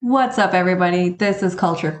What's up, everybody? This is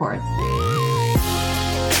Culture Chords.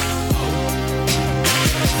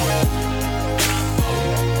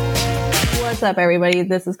 What's up, everybody?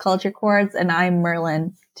 This is Culture Chords, and I'm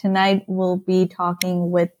Merlin. Tonight, we'll be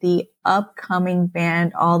talking with the upcoming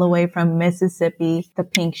band all the way from Mississippi, the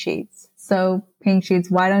Pinksheets. So,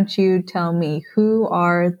 Pinksheets, why don't you tell me, who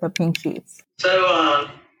are the Pinksheets? So,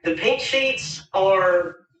 the Pinksheets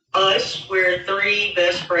are us. We're three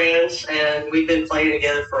best friends, and we've been playing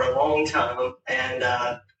together for a long time.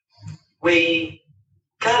 And we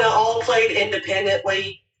kind of all played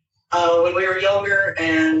independently when we were younger,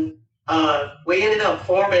 and we ended up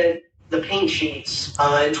forming the Pinksheets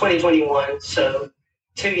in 2021, so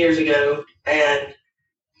 2 years ago. And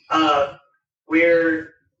we're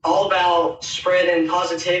all about spreading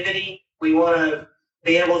positivity. We want to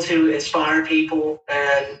be able to inspire people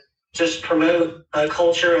and just promote a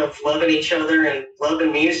culture of loving each other and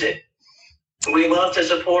loving music. We love to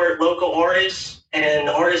support local artists and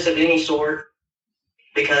artists of any sort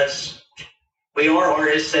because we are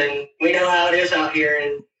artists and we know how it is out here,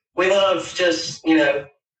 and we love just, we love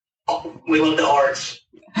the arts.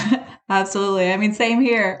 Absolutely. I mean, same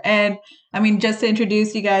here. And I mean, just to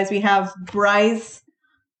introduce you guys, we have Bryce,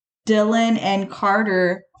 Dylan, and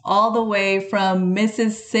Carter all the way from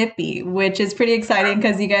Mississippi, which is pretty exciting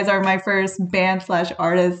because you guys are my first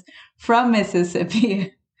band/artist from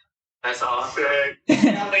Mississippi. That's awesome.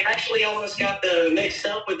 Yeah, we actually almost got mixed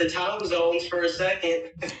up with the time zones for a second.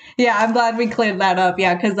 Yeah, I'm glad we cleared that up.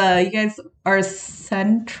 Yeah, because you guys are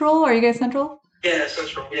central. Are you guys central? Yeah,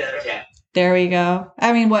 central. Yeah. There we go.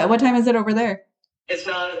 I mean, what time is it over there? It's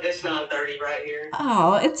 9:30 right here.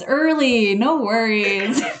 Oh, it's early. No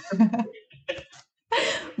worries.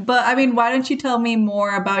 But I mean, why don't you tell me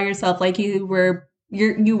more about yourself? Like you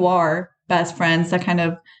are best friends that kind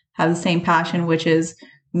of have the same passion, which is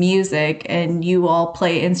music, and you all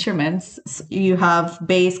play instruments. You have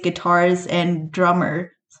bass, guitars, and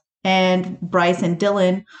drummer, and Bryce and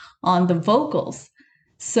Dylan on the vocals.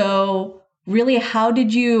 So really, how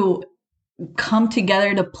did you come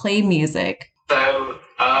together to play music? So,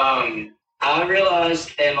 I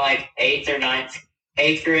realized in like eighth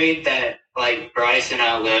grade that like Bryce and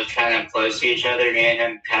I lived kind of close to each other. Me and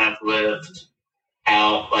him kind of lived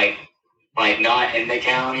out like not in the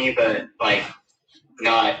county, but like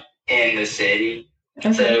not in the city.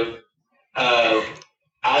 Okay. So,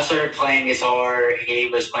 I started playing guitar. He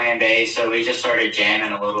was playing bass, so we just started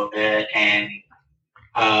jamming a little bit. And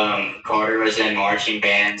Carter was in marching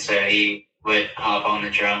band, so he would hop on the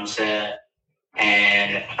drum set.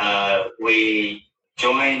 And we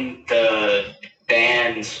joined the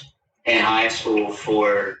band in high school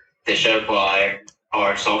for the show choir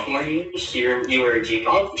our sophomore years. You were a junior?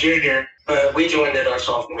 I'm junior, but we joined it our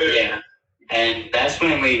sophomore year. Yeah. And that's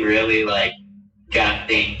when we really got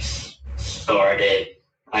things started.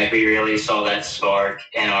 Like we really saw that spark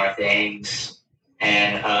in our things.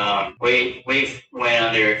 And we went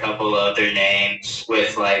under a couple other names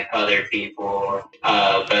with other people,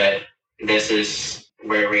 but this is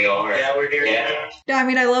where we are. Yeah, we're here. Yeah, I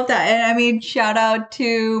mean, I love that. And I mean, shout out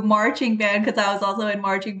to marching band, because I was also in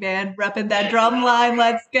marching band, repping that drum line.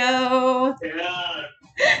 Let's go. Yeah.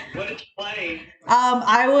 What did you play?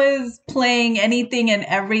 I was playing anything and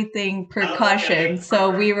everything percussion. Okay. So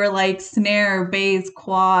we were snare, bass,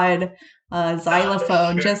 quad,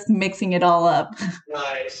 xylophone, just mixing it all up.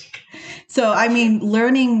 Nice. So, I mean,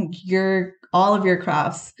 learning all of your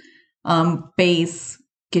crafts, bass,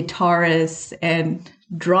 guitarist, and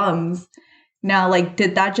drums. Now,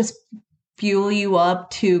 did that just fuel you up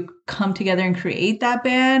to come together and create that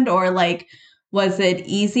band? Or was it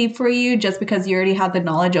easy for you just because you already had the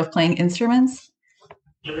knowledge of playing instruments?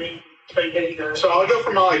 So I'll go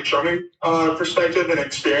from my drumming perspective and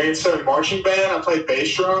experience. So in marching band, I played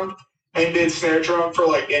bass drum and did snare drum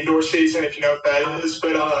for indoor season, if you know what that is.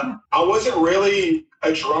 But I wasn't really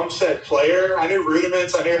a drum set player. I knew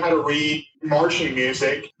rudiments. I knew how to read marching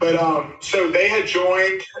music. But so they had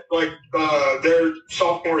joined their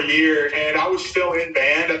sophomore year, and I was still in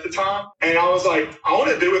band at the time. And I was like, I want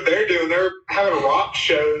to do what they're doing. They're having rock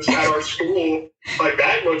shows at our school.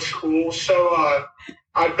 That looks cool. So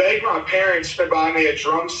I begged my parents to buy me a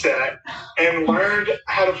drum set and learned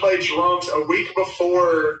how to play drums a week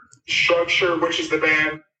before Structure, which is the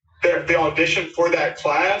band, the audition for that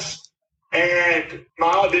class. And my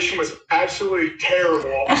audition was absolutely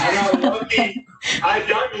terrible. I got lucky. I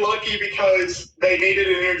got lucky because they needed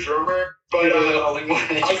a new drummer, but I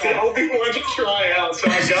was the only one to try out, so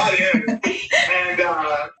I got in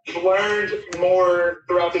and learned more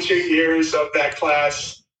throughout the 2 years of that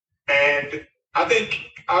class. And I think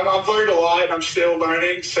I've learned a lot. I'm still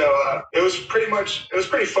learning, so it was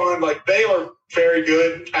pretty fun. Like they are very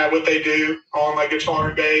good at what they do on like guitar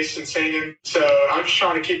and bass and singing. So I'm just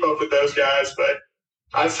trying to keep up with those guys. But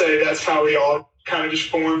I'd say that's how we all kind of just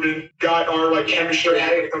formed and got our like chemistry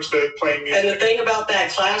when it comes to playing music. And the thing about that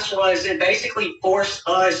class was it basically forced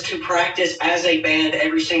us to practice as a band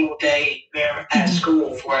every single day at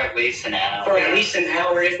school for at least an hour. For at least an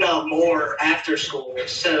hour, if not more, after school.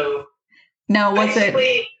 So now, was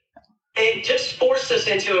it just forced us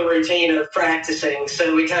into a routine of practicing.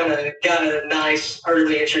 So we kind of got a nice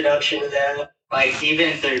early introduction to that. Like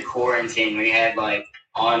even through quarantine, we had like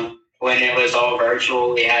when it was all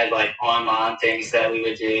virtual, we had like online things that we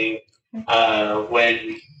would do.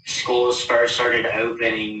 When schools first started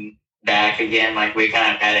opening back again, like we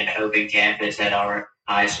kind of had an open campus at our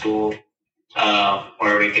high school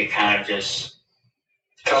where we could kind of just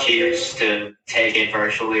choose to take it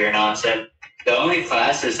virtually or not. So the only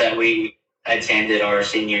classes that we attended our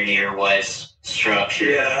senior year was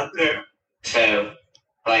structure. Yeah. So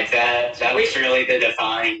like that was really the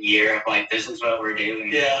defining year of like, this is what we're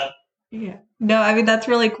doing. Yeah. Yeah. No, I mean, that's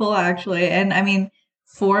really cool, actually. And I mean,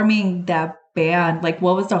 forming that band, like,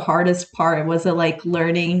 what was the hardest part? Was it like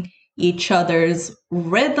learning each other's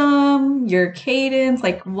rhythm, your cadence?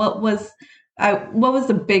 Like, what was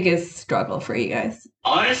the biggest struggle for you guys?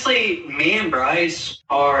 Honestly, me and Bryce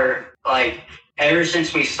are like, ever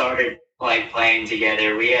since we started like playing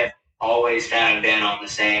together, we have always kind of been on the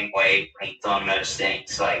same wavelength on most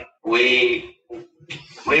things. Like, we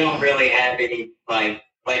don't really have any like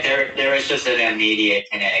there was just an immediate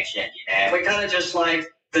connection, you know. We kind of just like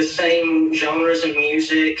the same genres of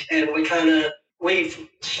music, and we've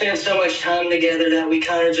spent so much time together that we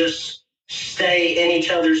kind of just stay in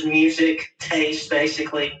each other's music taste,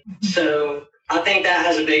 basically. So I think that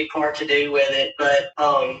has a big part to do with it. But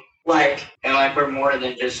we're more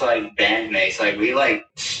than just like bandmates. Like we like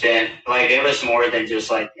spent like it was more than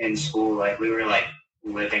just like in school. Like we were like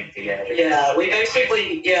living together. Yeah, we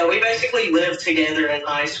basically lived together in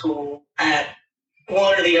high school at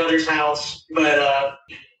one or the other's house. But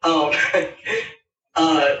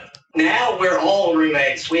now we're all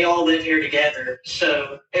roommates. We all live here together.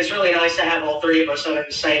 So it's really nice to have all three of us under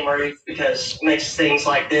the same roof because it makes things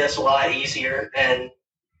like this a lot easier, and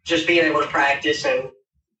just being able to practice and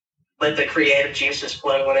let the creative juices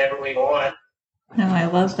flow whenever we want. No, I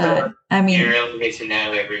love that. I mean, you really get to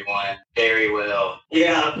know everyone very well.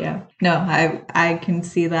 Yeah. Yeah. No, I can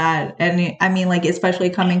see that. And I mean, like, especially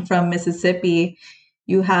coming from Mississippi,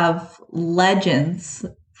 you have legends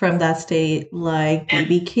from that state like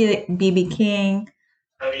BB King,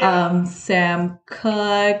 Sam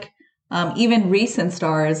Cooke, even recent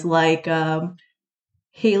stars like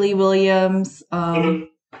Haley Williams.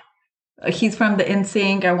 He's from the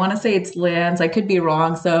NSYNC. I want to say it's Lance. I could be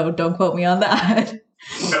wrong, so don't quote me on that.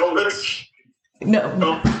 Elvis?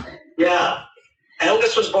 No. Yeah.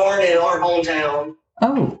 Elvis was born in our hometown.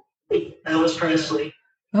 Oh. Elvis Presley.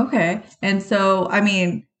 Okay. And so, I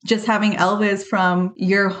mean, just having Elvis from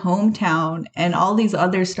your hometown and all these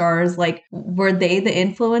other stars, like, were they the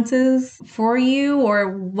influences for you,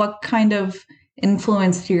 or what kind of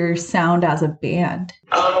influenced your sound as a band?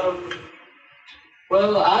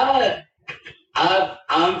 Well,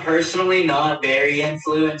 I'm personally not very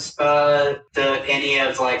influenced by any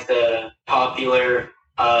of like the popular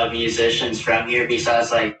musicians from here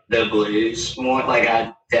besides like the blues. More like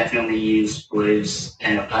I definitely use blues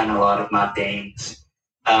in a lot of my things.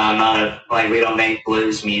 We don't make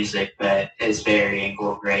blues music, but it's very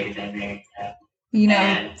incorporated in there. You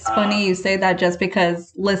know, it's funny you say that just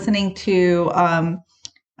because listening to,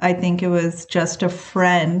 I think it was Just a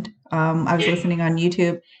Friend. I was listening on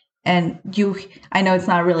YouTube, and I know it's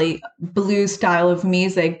not really blues style of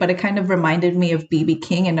music, but it kind of reminded me of BB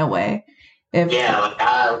King in a way. BB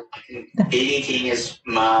King is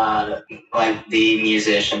the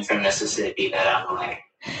musician from Mississippi that I'm like,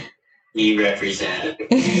 you represent.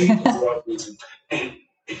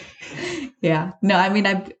 Yeah. No, I mean,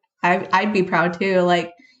 I'd be proud too.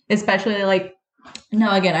 Like, especially like,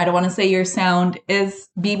 no, again, I don't want to say your sound is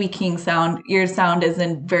BB King's sound. Your sound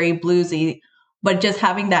isn't very bluesy, but just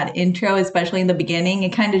having that intro, especially in the beginning,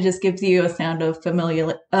 it kind of just gives you a sound of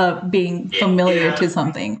being familiar to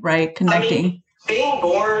something, right? Connecting. I mean, being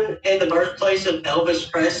born in the birthplace of Elvis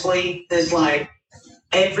Presley is like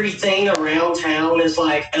everything around town is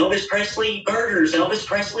like Elvis Presley burgers, Elvis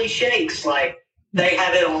Presley shakes. Like they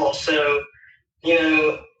have it all. So, you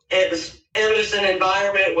know, it was an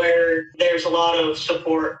environment where there's a lot of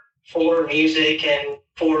support for music and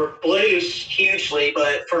for blues hugely,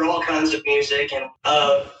 but for all kinds of music. And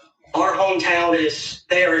our hometown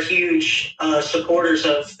they are huge supporters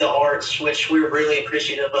of the arts, which we're really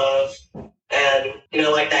appreciative of. And,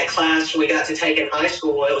 like that class we got to take in high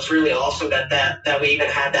school, it was really awesome that we even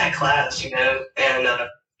had that class,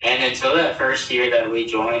 and until that first year that we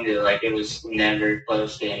joined it, like it was never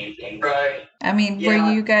close to anything. Right. I mean,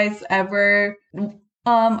 were you guys ever,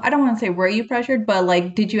 I don't want to say were you pressured, but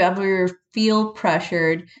like, did you ever feel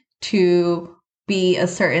pressured to be a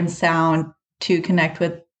certain sound to connect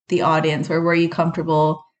with the audience, or were you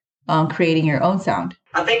comfortable creating your own sound?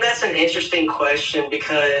 I think that's an interesting question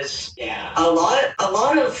because a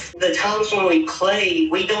lot of the times when we play,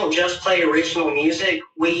 we don't just play original music.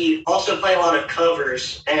 We also play a lot of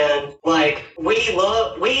covers, and like we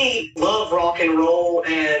love rock and roll,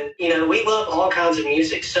 and we love all kinds of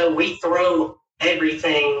music. So we throw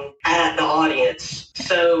everything at the audience.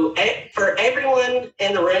 So for everyone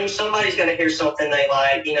in the room, somebody's going to hear something they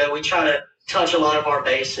like. We try to touch a lot of our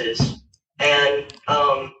bases. And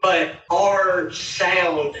but our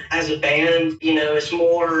sound as a band, it's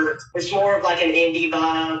more of like an indie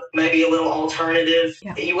vibe, maybe a little alternative.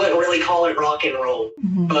 Yeah. You wouldn't really call it rock and roll,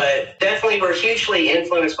 but definitely we're hugely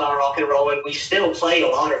influenced by rock and roll, and we still play a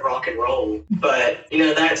lot of rock and roll. But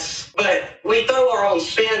but we throw our own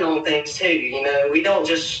spin on things too. We don't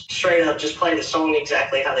just straight up just play the song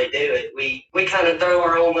exactly how they do it. We kind of throw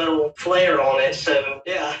our own little flair on it. So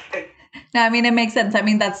yeah. No, I mean, it makes sense. I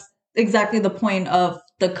mean, that's exactly the point of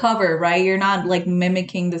the cover, right? You're not like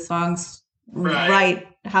mimicking the songs right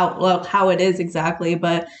how it is exactly,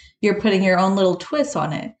 but you're putting your own little twist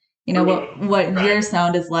on it. What your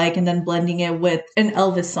sound is like, and then blending it with an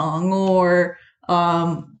Elvis song or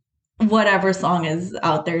whatever song is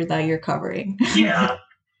out there that you're covering. Yeah.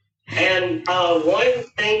 And one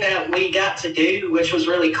thing that we got to do, which was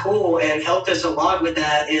really cool and helped us a lot with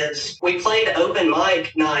that, is we played open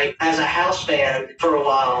mic night as a house band for a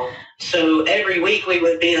while. So every week we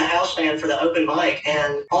would be the house band for the open mic,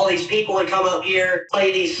 and all these people would come up here,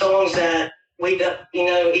 play these songs that we,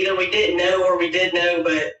 either we didn't know or we did know,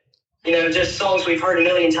 but, just songs we've heard a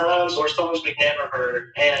million times or songs we've never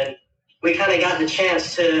heard. And we kind of got the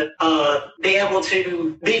chance to be able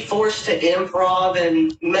to be forced to improv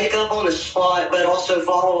and make up on the spot, but also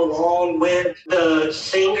follow along with the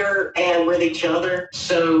singer and with each other.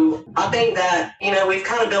 So I think that, we've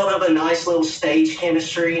kind of built up a nice little stage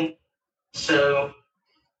chemistry. So.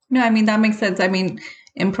 No, I mean, that makes sense. I mean,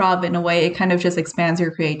 improv in a way, it kind of just expands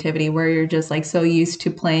your creativity where you're just like so used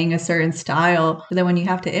to playing a certain style. But then when you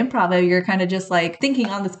have to improv it, you're kind of just like thinking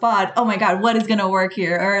on the spot, oh my God, what is going to work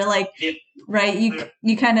here? Or like, right.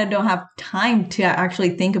 You kind of don't have time to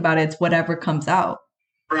actually think about it. It's whatever comes out.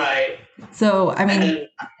 Right. So, I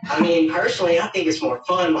mean, personally, I think it's more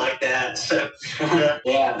fun like that. So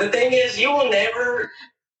yeah. The thing is, you will never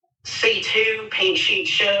see two Pink Sheet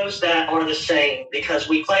shows that are the same because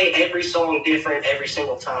we play every song different every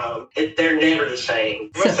single time. They're never the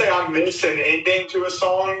same. Let's say I miss an ending to a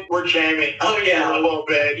song, we're jamming. Oh yeah, a little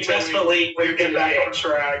bit. You best believe we're getting back on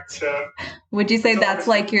track. So, would you say that's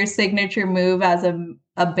like your signature move as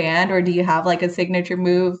a band, or do you have like a signature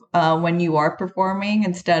move when you are performing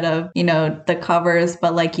instead of the covers,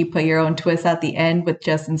 but like you put your own twist at the end with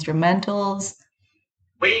just instrumentals?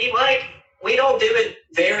 We don't do it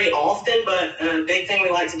very often, but a big thing we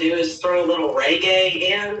like to do is throw a little reggae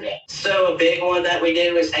in. So a big one that we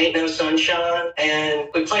do is Ain't No Sunshine, and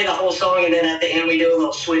we play the whole song, and then at the end we do a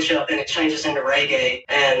little switch up and it changes into reggae.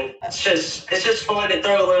 And it's just fun to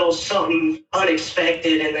throw a little something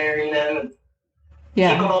unexpected in there,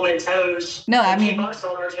 Yeah. Keep them on their toes. No, I mean, keep us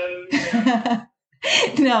on our toes.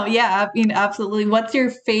 No, yeah, I mean, absolutely. What's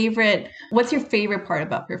your favorite part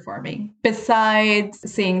about performing besides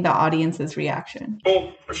seeing the audience's reaction?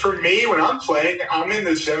 Well, for me, when I'm playing, I'm in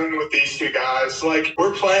the zone with these two guys. Like,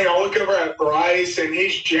 we're playing, I'll look over at Bryce and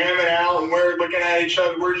he's jamming out and we're looking at each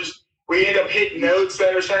other. We end up hitting notes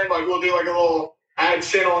that are saying, like, we'll do like a little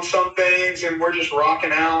accent on some things and we're just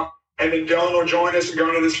rocking out. And then Dylan will join us and go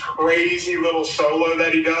into this crazy little solo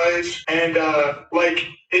that he does. And,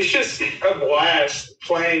 it's just a blast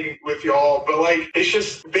playing with y'all. But, it's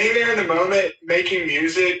just being there in the moment, making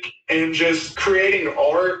music, and just creating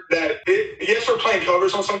art yes, we're playing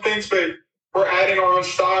covers on some things, but we're adding our own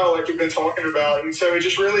style like we've been talking about. And so it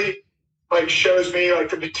just really, shows me,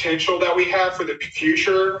 the potential that we have for the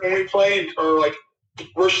future when we play, or,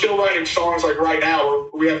 we're still writing songs like right now.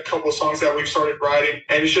 We have a couple of songs that we've started writing,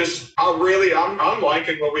 and it's just I'm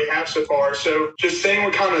liking what we have so far. So just seeing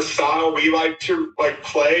what kind of style we like to like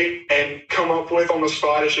play and come up with on the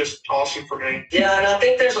spot is just awesome for me. Yeah, and I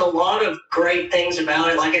think there's a lot of great things about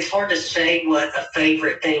it. Like, it's hard to say what a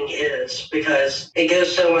favorite thing is because it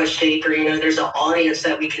goes so much deeper. You know, there's an audience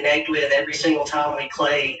that we connect with every single time we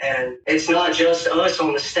play, and it's not just us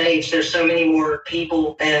on the stage. There's so many more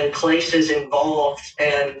people and places involved,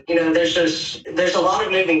 and you know, there's a lot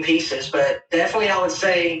of moving pieces. But definitely, I would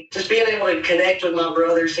say just being able to connect with my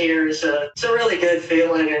brothers here it's a really good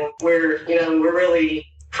feeling, and we're really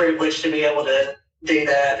privileged to be able to do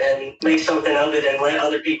that and make something of it and let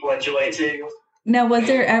other people enjoy it too. Now, was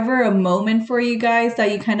there ever a moment for you guys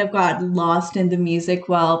that you kind of got lost in the music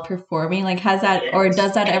while performing? Like, has that, or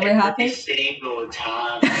does that ever happen? Every single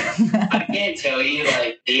time. I can't tell you,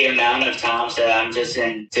 like, the amount of times that I'm just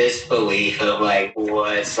in disbelief of, like,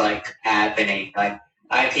 what's, like, happening. Like,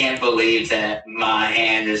 I can't believe that my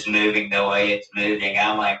hand is moving the way it's moving.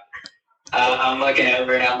 I'm like, I'm looking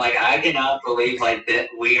over and I'm like, I cannot believe like that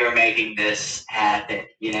we are making this happen.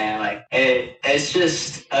 You know, like it's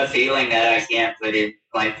just a feeling that I can't put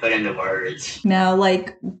into words. Now,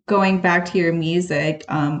 like going back to your music,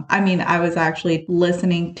 I mean, I was actually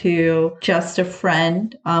listening to Just a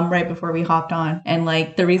Friend right before we hopped on. And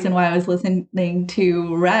like the reason why I was listening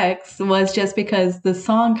to Rex was just because the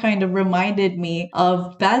song kind of reminded me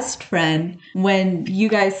of Best Friend when you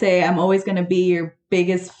guys say, I'm always going to be your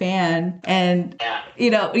biggest fan. And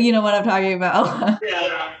you know what I'm talking about.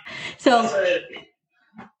 Yeah. So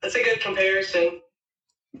that's a good comparison.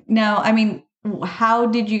 Now, I mean, how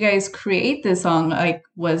did you guys create this song? Like,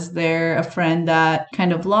 was there a friend that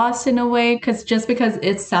kind of lost in a way? Because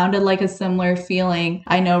it sounded like a similar feeling.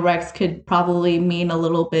 I know Rex could probably mean a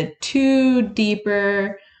little bit too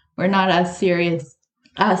deeper or not as serious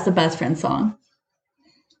as the Best Friend song.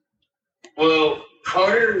 Well,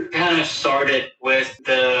 Carter kind of started with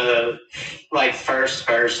the like first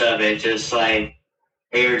verse of it, just like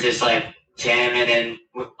we were just like jamming, and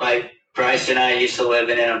like Bryce and I used to live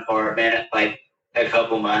in an apartment like a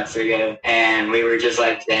couple months ago, and we were just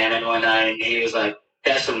like jamming one night, and he was like,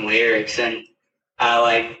 got some lyrics, and I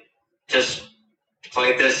like just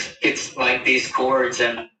played this, it's like these chords,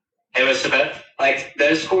 and it was about like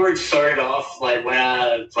those chords started off like when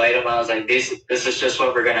I played them, I was like, this is just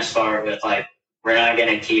what we're gonna start with, like we're not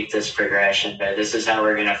gonna keep this progression, but this is how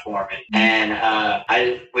we're gonna form it.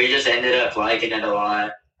 And we just ended up liking it a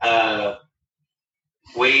lot.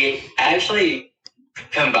 We actually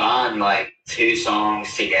combined like two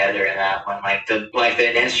songs together in that one. Like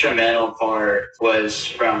the instrumental part was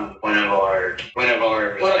from one of our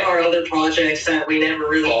other projects that we never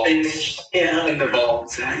really finished. Yeah, in the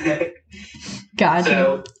vault.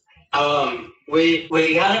 Gotcha. So, we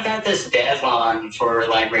kind of got this deadline for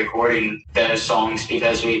like recording those songs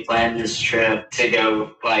because we planned this trip to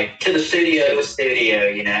go like to the studio,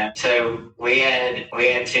 you know. So we had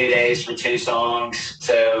 2 days for 2 songs.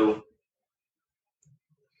 So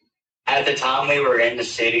at the time we were in the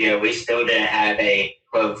studio, we still didn't have a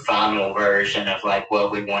quote final version of like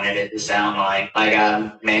what we wanted it to sound like. Like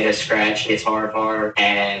I made a scratch guitar part,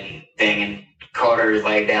 and then Carter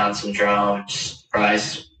laid down some drums.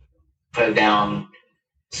 Bryce put down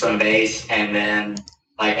some bass, and then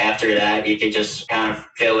like after that you could just kind of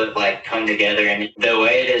feel it like come together. And the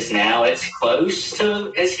way it is now, it's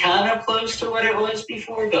kind of close to what it was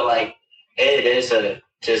before, but like it is a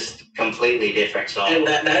just completely different song. And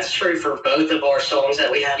that's true for both of our songs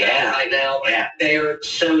that we have right now. Like, they are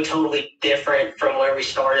so totally different from where we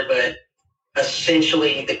started, but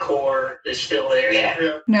essentially the core is still there.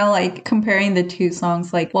 Yeah. Now, like comparing the two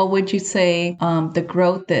songs, like what would you say the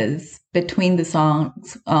growth is between the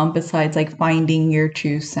songs besides like finding your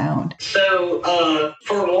true sound? So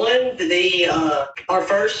for one, our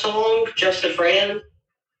first song, Just a Friend,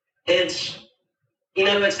 it's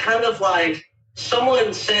kind of like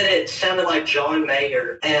someone said it sounded like John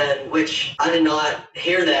Mayer, and which I did not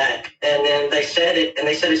hear that. And then they said it, and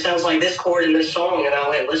they said it sounds like this chord in this song, and I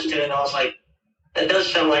went and listened to it, and I was like, it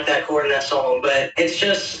does sound like that chord in that song. But it's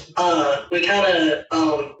just we kind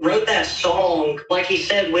of wrote that song, like he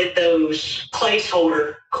said, with those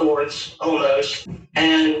placeholder chords almost,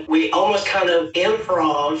 and we almost kind of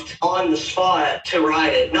improv'd on the spot to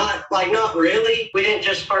write it. Not really. We didn't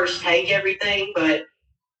just first take everything, but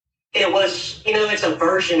it was, it's a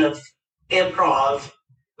version of improv,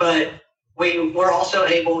 but we were also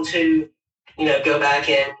able to, go back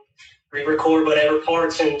and re-record whatever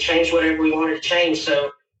parts and change whatever we wanted to change.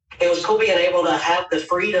 So it was cool being able to have the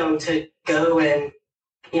freedom to go and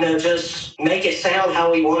just make it sound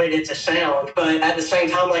how we wanted it to sound. But at the same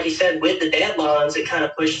time, like you said, with the deadlines, it kind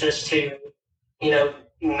of pushed us to,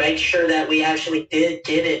 make sure that we actually did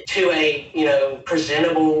get it to a,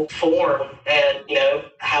 presentable form and,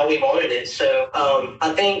 how we wanted it. So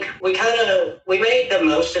I think we made the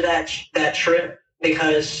most of that trip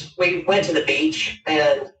because we went to the beach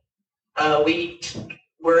and we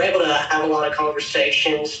were able to have a lot of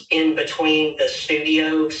conversations in between the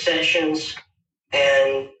studio sessions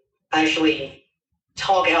and actually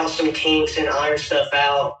talk out some kinks and iron stuff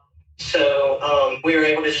out. So we were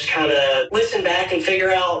able to just kind of listen back and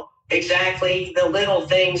figure out exactly the little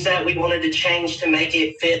things that we wanted to change to make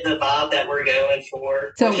it fit the vibe that we're going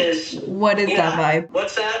for. So what is that vibe?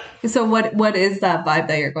 What's that? So what is that vibe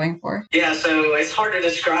that you're going for? Yeah, so it's hard to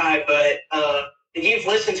describe, but you've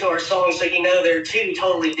listened to our songs, so they're two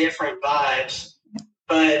totally different vibes.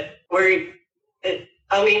 But we're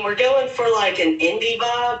going for like an indie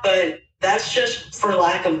vibe, but that's just for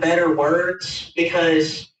lack of better words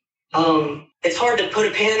because it's hard to put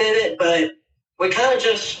a pin in it, but we kind of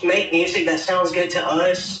just make music that sounds good to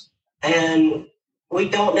us, and we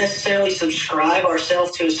don't necessarily subscribe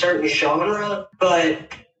ourselves to a certain genre,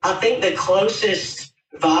 but I think the closest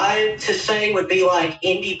vibe to say would be like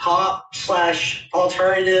indie pop /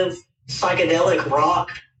 alternative psychedelic rock,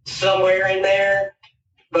 somewhere in there.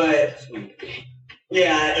 But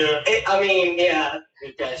yeah,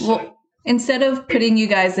 Well, instead of putting you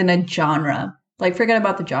guys in a genre, like forget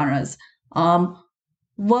about the genres,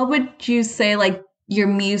 what would you say, like your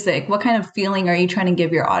music, what kind of feeling are you trying to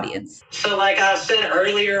give your audience? So like I said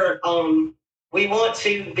earlier, we want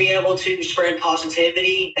to be able to spread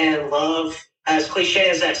positivity and love, as cliche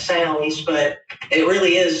as that sounds, but it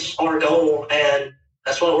really is our goal, and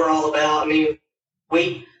that's what we're all about. I mean,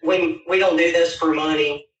 we don't do this for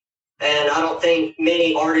money, and I don't think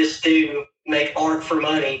many artists do make art for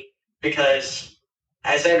money because,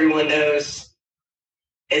 as everyone knows,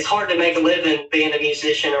 it's hard to make a living being a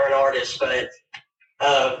musician or an artist, but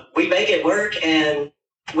we make it work, and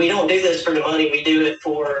we don't do this for the money. We do it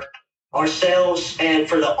for ourselves and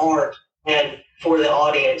for the art and for the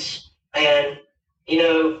audience. And,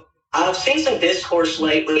 I've seen some discourse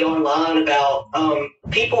lately online about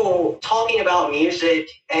people talking about music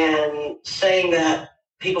and saying that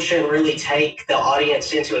people shouldn't really take the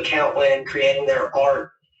audience into account when creating their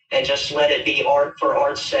art and just let it be art for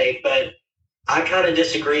art's sake. But I kind of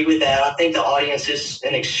disagree with that. I think the audience is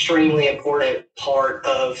an extremely important part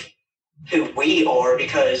of who we are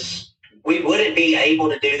because we wouldn't be able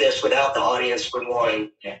to do this without the audience, for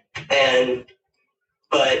one. Yeah.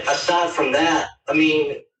 But aside from that, I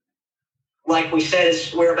mean, like we said,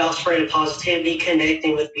 we're about spreading positivity,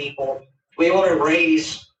 connecting with people. We want to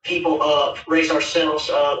raise people up, raise ourselves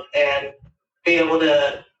up, and be able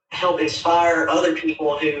to help inspire other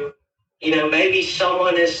people who, maybe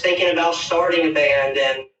someone is thinking about starting a band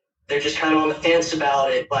and they're just kind of on the fence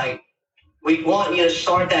about it. Like, we want you to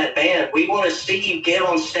start that band. We want to see you get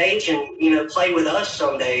on stage and, play with us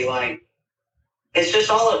someday. Like, it's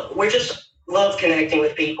just we just love connecting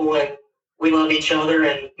with people, and we love each other.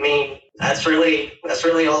 And I mean, that's really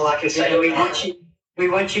all I can say. Yeah, we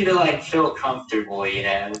want you to like feel comfortable,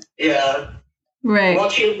 Yeah. Right. We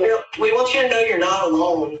want you to know you're not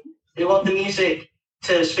alone. We want the music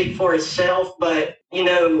to speak for itself, but we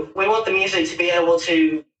want the music to be able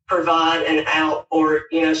to provide an out or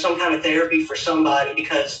some kind of therapy for somebody,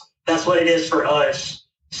 because that's what it is for us.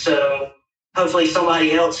 So hopefully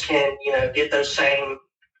somebody else can get those same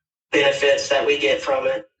benefits that we get from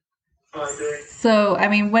it. So I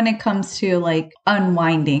mean, when it comes to like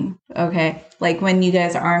unwinding, okay, like when you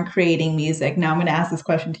guys aren't creating music, now I'm going to ask this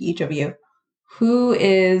question to each of you: who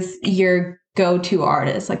is your go-to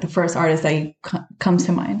artist, like the first artist that comes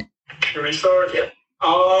to mind? Can we start? Yeah.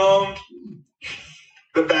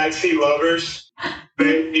 The Backseat Lovers.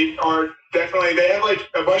 They are definitely, they have like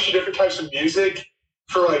a bunch of different types of music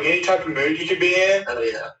for like any type of mood you could be in. Oh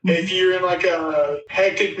yeah. If you're in like a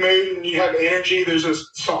hectic mood and you have energy, there's a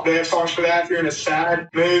song, they have songs for that. If you're in a sad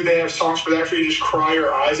mood, they have songs for that for you to just cry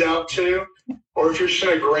your eyes out to. Or if you're just in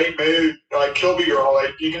a great mood, like Kilby Girl,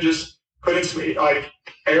 like you can just put in some like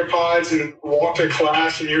AirPods and walk to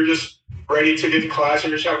class, and you're just ready to get to class and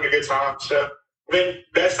you're just having a good time. So I think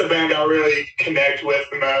that's the band I really connect with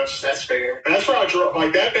the most. That's fair. And that's where I draw,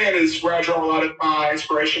 like that band is where I draw a lot of my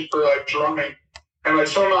inspiration for like drumming. And like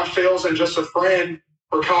some of my fills and Just a Friend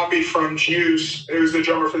were copied from Juice, who's the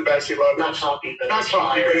drummer for the Backseat Lovers. Not copied, but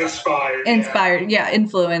inspired. Inspired, yeah,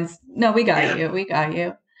 influenced. No, we got you. We got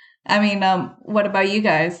you. I mean, what about you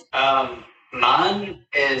guys? Mine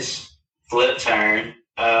is Flip Turn.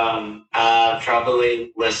 I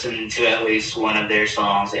probably listen to at least one of their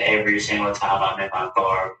songs every single time I'm in my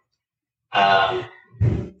car.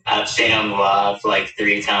 I've seen them live like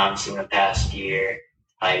 3 times in the past year.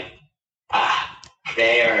 Like,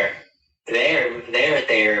 they are therapy. They are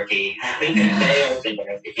therapy.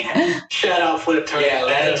 Shout out Flip Turn. Yeah,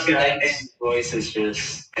 that voice is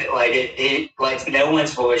just like it. Like no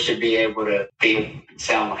one's voice should be able to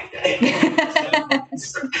sound like that.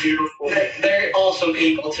 It's beautiful. They're awesome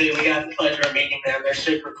people too. We got the pleasure of meeting them. They're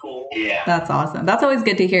super cool. Yeah, That's awesome. That's always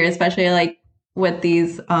good to hear, especially like with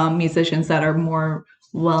these musicians that are more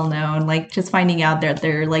well known. Like just finding out that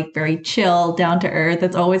they're like very chill, down to earth.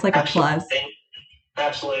 It's always like a plus.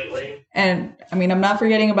 Absolutely. And I mean, I'm not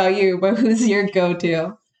forgetting about you, but who's your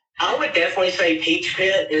go-to? I would definitely say Peach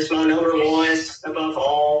Pit is my number one above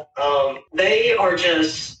all. They are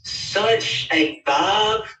just such a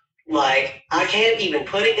vibe. Like, I can't even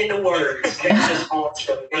put it into words. They're just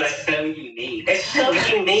awesome. it's so unique. It's so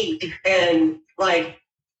unique. And like,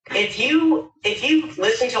 if you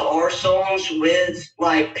listen to our songs with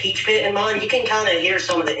like Peach Pit in mind, you can kind of hear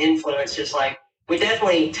some of the influences. Like, we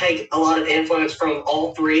definitely take a lot of influence from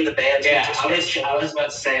all 3 of the bands. Yeah, I was about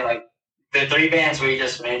to say, like, the 3 bands we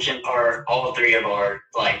just mentioned are all 3 of our,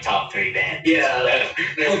 like, top 3 bands. Yeah.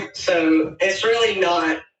 So it's really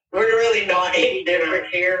not, we're really not any different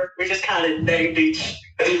here. We just kind of named each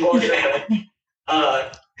one.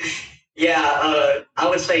 I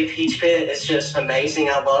would say Peach Pit is just amazing.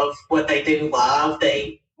 I love what they do live.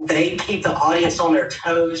 They keep the audience on their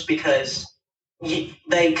toes because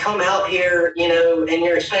they come out here, you know, and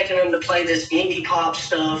you're expecting them to play this indie pop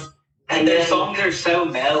stuff. And their songs are so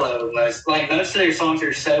mellow. Most of their songs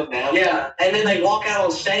are so mellow. Yeah, and then they walk out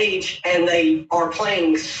on stage and they are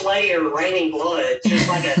playing Slayer, Raining Blood, just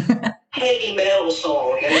like a heavy metal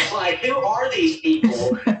song. And it's like, who are these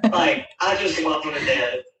people? Like, I just love them to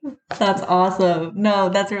death. That's awesome. No,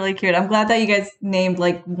 that's really cute. I'm glad that you guys named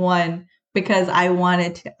like one because I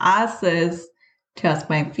wanted to ask this to ask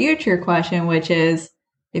my future question, which is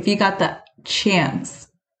if you got the chance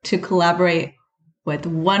to collaborate with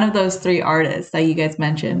one of those 3 artists that you guys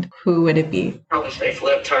mentioned, who would it be? Probably say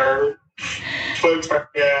Flip Turn. Flip Turn,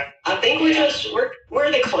 yeah. I think we're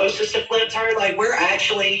the closest to Flip Turn. Like, we're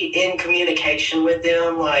actually in communication with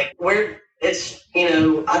them. Like, I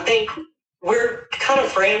think we're kind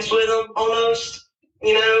of friends with them almost,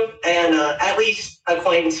 you know, and at least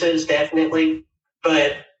acquaintances, definitely.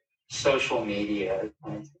 But social media.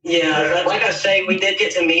 Yeah, like I say, we did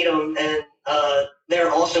get to meet them, and they're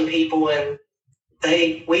awesome people, and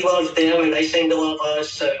we love them, and they seem to love us.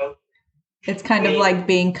 So it's kind of like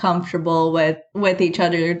being comfortable with each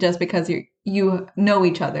other just because you know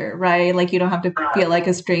each other, right? Like you don't have to feel like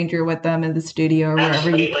a stranger with them in the studio or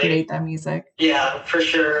wherever you create that music. Yeah, for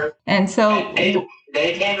sure. And so they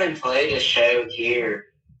came and played a show here.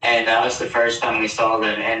 And that was the first time we saw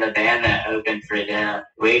them, and the band that opened for them,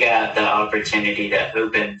 we got the opportunity to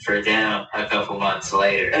open for them a couple months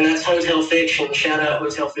later. And that's Hotel Fiction. Shout out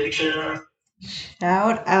Hotel Fiction.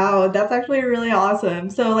 Shout out. That's actually really awesome.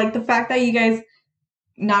 So like the fact that you guys,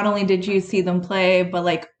 not only did you see them play, but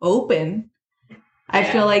like open, I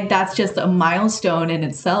feel like that's just a milestone in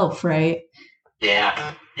itself, right?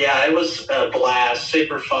 Yeah. Yeah, it was a blast.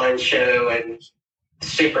 Super fun show and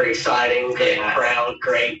super exciting, great crowd,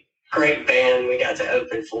 great band we got to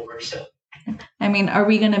open for. So, I mean, are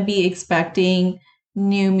we going to be expecting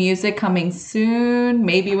new music coming soon?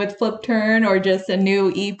 Maybe with Flip Turn or just a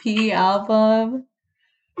new EP album?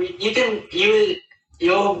 You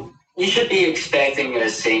should be expecting another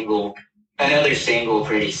single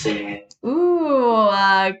pretty soon. Ooh,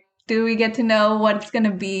 do we get to know what it's going to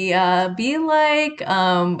be like?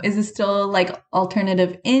 Is it still like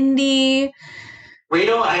alternative indie? We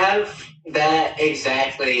don't have that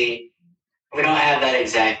exactly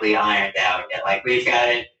ironed out yet. Like we've got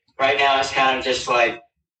it right now. It's kind of just like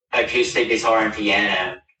acoustic guitar and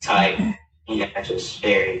piano type, just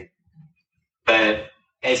very. But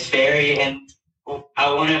it's very, and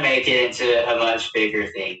I want to make it into a much bigger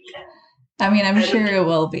thing. I mean, I'm sure it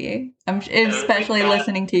will be. Especially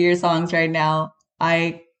listening to your songs right now.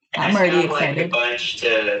 I'm already excited. Like a bunch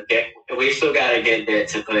to get. We still got a good bit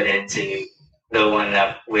to put into the one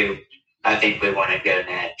that I think we want to go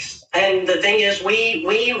next. And the thing is, we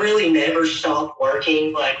really never stopped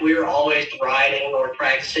working. Like, we were always writing or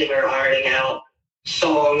practicing or ironing out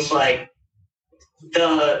songs. Like,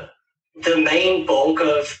 the main bulk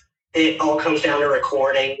of it all comes down to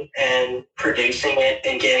recording and producing it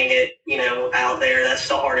and getting it, out there. That's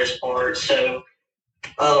the hardest part. So,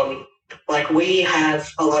 like, we have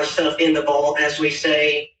a lot of stuff in the vault, as we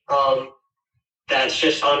say. that's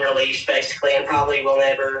just unreleased basically and probably will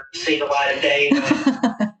never see the light of day.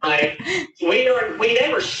 But, like, we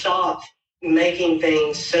never stop making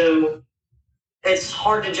things, so it's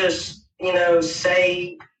hard to just,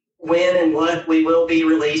 say when and what we will be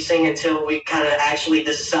releasing until we kind of actually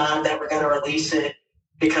decide that we're going to release it,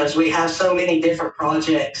 because we have so many different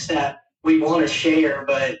projects that we want to share,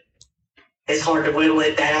 but it's hard to whittle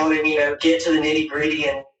it down and, get to the nitty gritty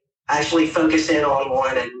and actually focus in on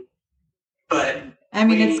one. But I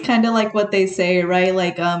mean, it's kind of like what they say, right?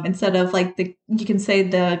 Like, instead of like you can say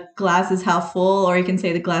the glass is half full, or you can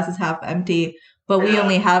say the glass is half empty, but we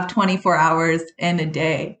only have 24 hours in a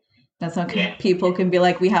day. And so people can be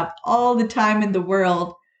like, we have all the time in the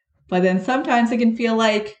world, but then sometimes it can feel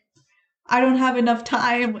like I don't have enough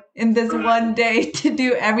time in this one day to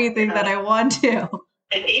do everything that I want to.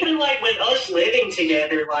 And even like with us living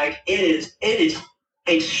together, like it is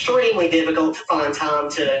extremely difficult to find time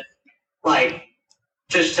to like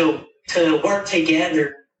just to work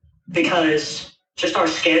together, because just our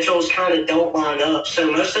schedules kind of don't line up.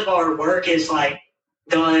 So most of our work is like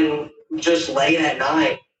done just late at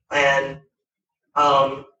night, and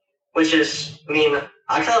which is, I mean,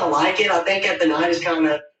 I kind of like it. I think at the night is we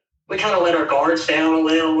kind of let our guards down a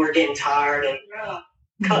little. We're getting tired and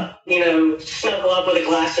snuggle up with a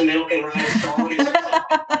glass of milk and write a song.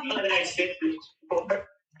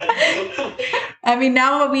 I mean,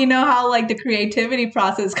 now we know how like the creativity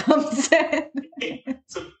process comes in.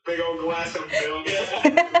 It's a big old glass of milk.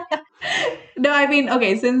 No, I mean,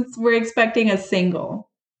 okay, since we're expecting a single,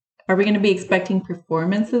 are we going to be expecting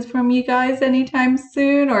performances from you guys anytime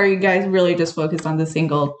soon, or are you guys really just focused on the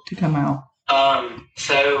single to come out?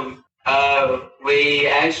 So we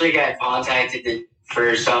actually got contacted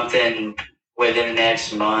for something within the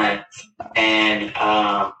next month, and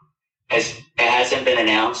it hasn't been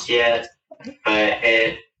announced yet, but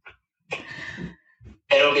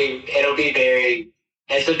it'll be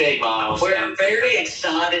it's a big milestone. We're very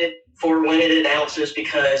excited for when it announces,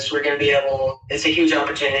 because we're going to be it's a huge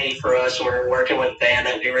opportunity for us. We're working with a band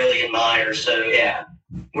that we really admire, so yeah,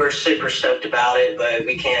 we're super stoked about it, but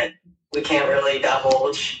we can't really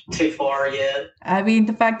divulge too far yet. I mean,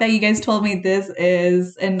 the fact that you guys told me this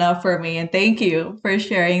is enough for me, and thank you for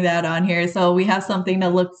sharing that on here. So we have something to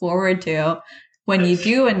look forward to when you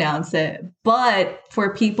do announce it. But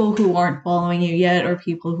for people who aren't following you yet, or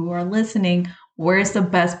people who are listening, where's the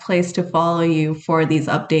best place to follow you for these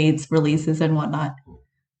updates, releases, and whatnot?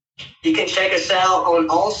 You can check us out on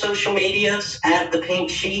all social medias at The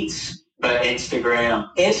Pinksheets. But Instagram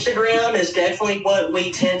is definitely what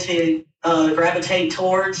we tend to gravitate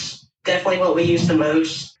towards. Definitely what we use the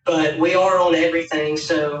most. But we are on everything,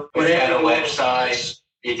 so we've got a website.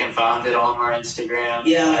 You can find it on our Instagram.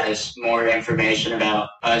 Yeah. There's more information about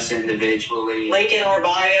us individually. Link in our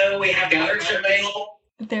bio. We have merch available.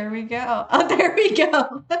 There we go. Oh, there we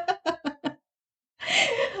go.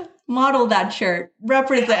 Model that shirt.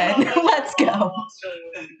 Represent. Let's go.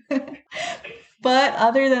 But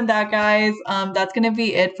other than that, guys, that's going to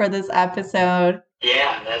be it for this episode.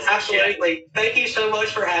 Yeah, that's absolutely. Thank you so much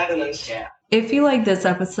for having us. Yeah. If you like this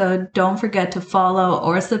episode, don't forget to follow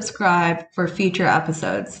or subscribe for future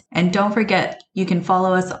episodes. And don't forget, you can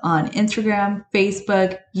follow us on Instagram,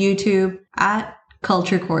 Facebook, YouTube at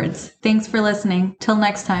Culture Chords. Thanks for listening. Till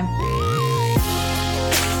next time.